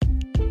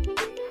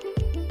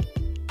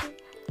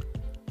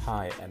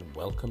Hi, and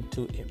welcome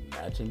to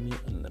Imagine Me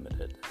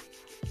Unlimited.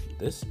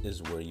 This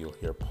is where you'll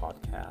hear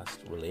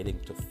podcasts relating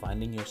to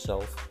finding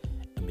yourself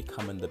and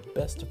becoming the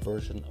best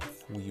version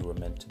of who you were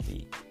meant to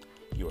be.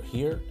 You're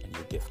here and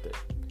you're gifted.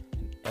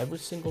 And every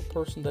single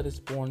person that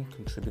is born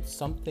contributes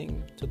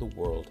something to the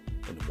world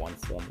in one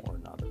form or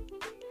another.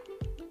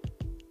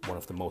 One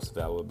of the most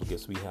valuable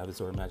gifts we have is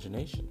our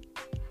imagination.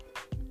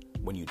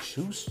 When you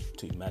choose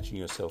to imagine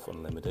yourself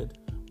unlimited,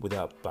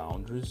 without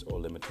boundaries or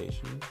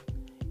limitations,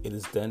 it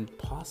is then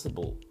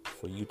possible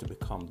for you to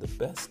become the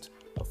best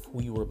of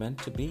who you were meant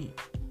to be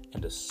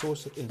and a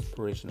source of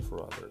inspiration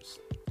for others.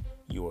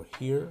 You are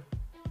here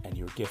and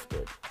you're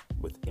gifted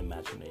with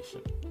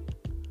imagination.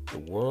 The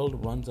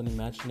world runs on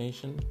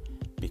imagination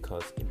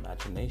because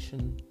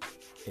imagination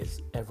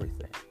is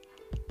everything.